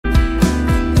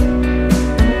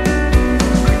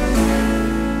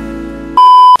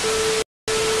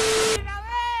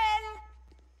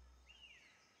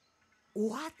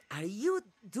What are you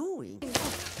doing?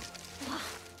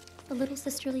 A little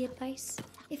sisterly advice.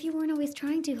 If you weren't always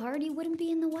trying too hard, you wouldn't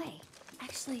be in the way.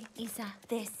 Actually, Isa,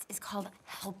 this is called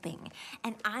helping.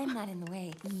 And I'm not in the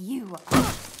way, you are.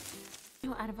 You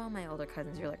know, out of all my older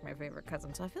cousins, you're like my favorite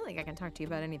cousin, so I feel like I can talk to you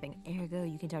about anything. Ergo,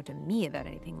 you can talk to me about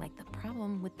anything, like the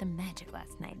problem with the magic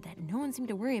last night that no one seemed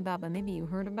to worry about, but maybe you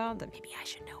heard about, that maybe I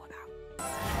should know about.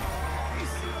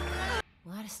 A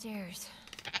lot of stairs.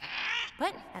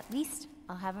 But at least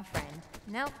I'll have a friend.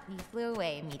 Nope, he flew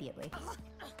away immediately.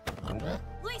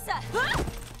 Lisa!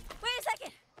 Wait a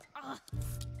second!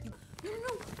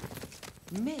 No.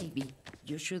 Maybe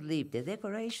you should leave the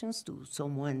decorations to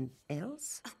someone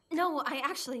else? No, I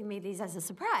actually made these as a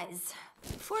surprise.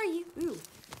 For you.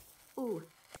 Ooh.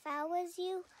 If I was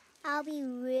you, I'll be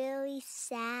really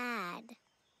sad.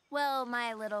 Well,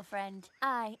 my little friend,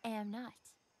 I am not.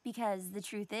 Because the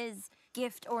truth is,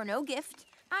 gift or no gift,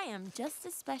 I am just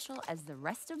as special as the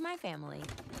rest of my family.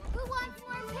 Who wants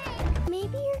more cake?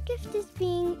 Maybe your gift is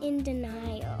being in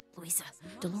denial. Luisa,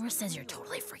 Dolores says you're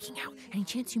totally freaking out. Any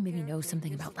chance you maybe know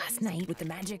something about last night with the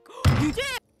magic? You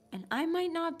did! And I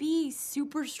might not be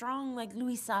super strong like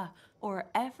Luisa, or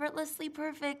effortlessly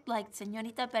perfect like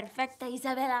Señorita Perfecta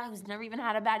Isabela, who's never even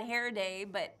had a bad hair day,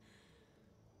 but...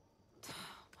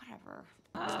 whatever.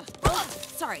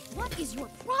 Sorry. What is your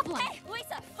problem? Hey,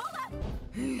 Luisa, hold up!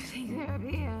 You think there'd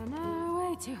be another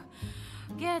way to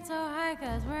get so high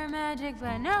cause we're magic,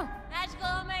 but no. Magical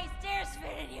all my stairs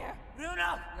fit in here.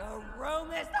 Bruno, your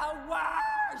room is the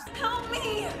worst! Help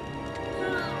me!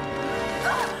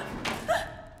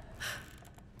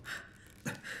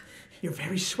 You're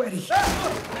very sweaty.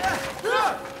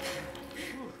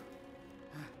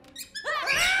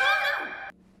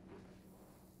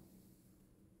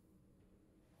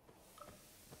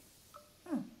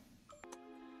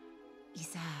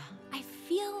 Isa, I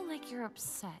feel like you're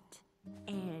upset.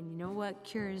 And you know what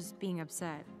cures being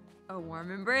upset? A warm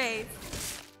embrace.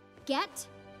 Get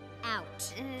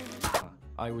out.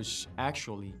 I was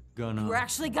actually gonna... We're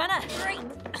actually gonna. Great.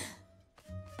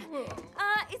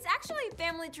 It's actually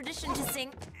family tradition to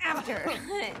sing after.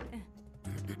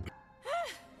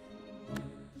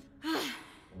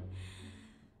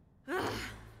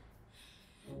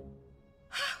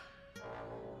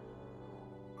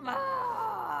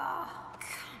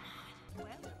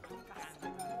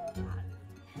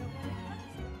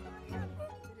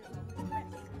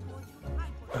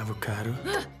 Avocado?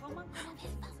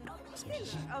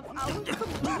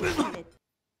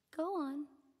 Go on.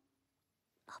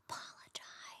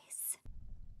 Apologize.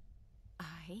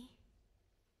 I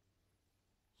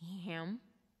am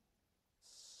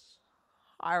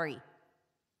sorry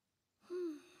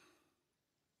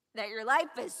that your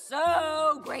life is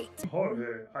so great.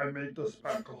 Jorge, I made the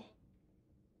spackle.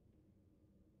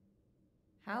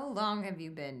 How long have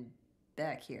you been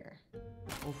back here?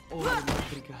 Of all the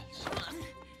Madrigals.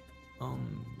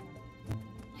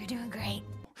 You're doing great.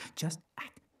 Just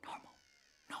act normal.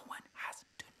 No one has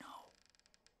to know.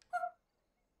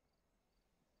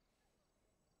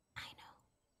 I know.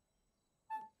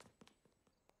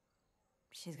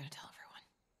 She's gonna tell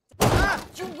everyone.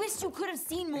 You wish you could have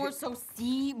seen more, so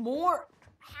see more.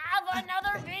 Have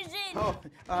another vision.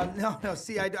 No,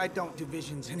 see, I don't do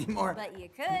visions anymore. But you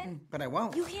could. But I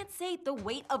won't. You can't say the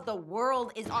weight of the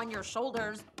world is on your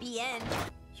shoulders. The end.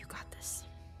 You got this.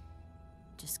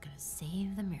 Just gonna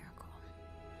save the miracle.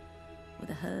 With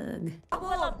a hug.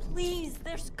 Abuela, please,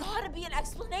 there's gotta be an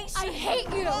explanation. I hate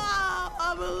you! Oh,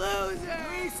 I'm a loser.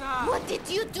 Lisa! What did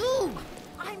you do?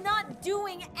 I'm not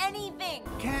doing anything.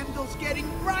 Candle's getting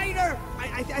brighter.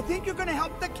 I think you're gonna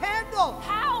help the candle.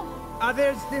 How?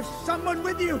 There's someone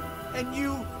with you, and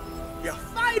you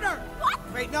fight her. What?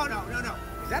 Wait, no.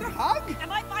 Is that a hug?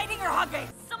 Am I fighting or hugging?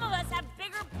 Some of us have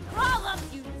bigger problems,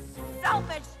 you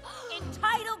selfish,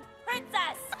 entitled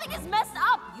princess. Something is messed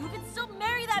up. You can still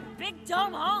marry that big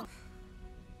dumb hunk.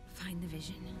 Find the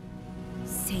vision.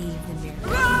 Save the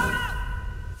miracle.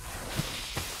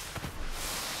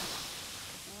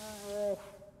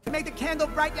 To make the candle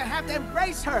bright, you have to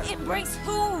embrace her. Embrace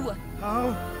who?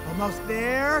 Oh, almost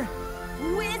there.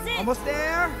 Who is it? Almost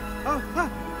there. Oh,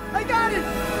 I got it.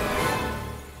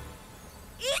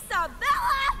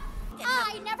 Isabella!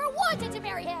 I never wanted to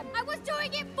marry him. I was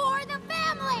doing it for the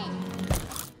family.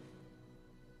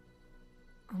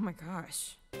 Oh my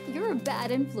gosh. You're a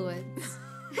bad influence.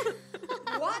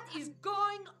 What is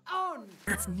going on?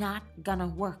 It's not gonna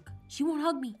work. She won't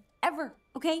hug me, ever,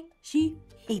 okay? She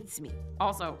hates me.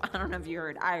 Also, I don't know if you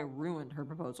heard, I ruined her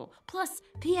proposal. Plus,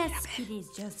 P.S. It is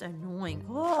just annoying.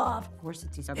 Oh, of course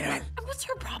it's Isabella. And what's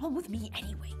her problem with me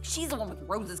anyway? She's the one with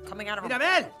roses coming out of her...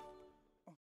 Mirabel!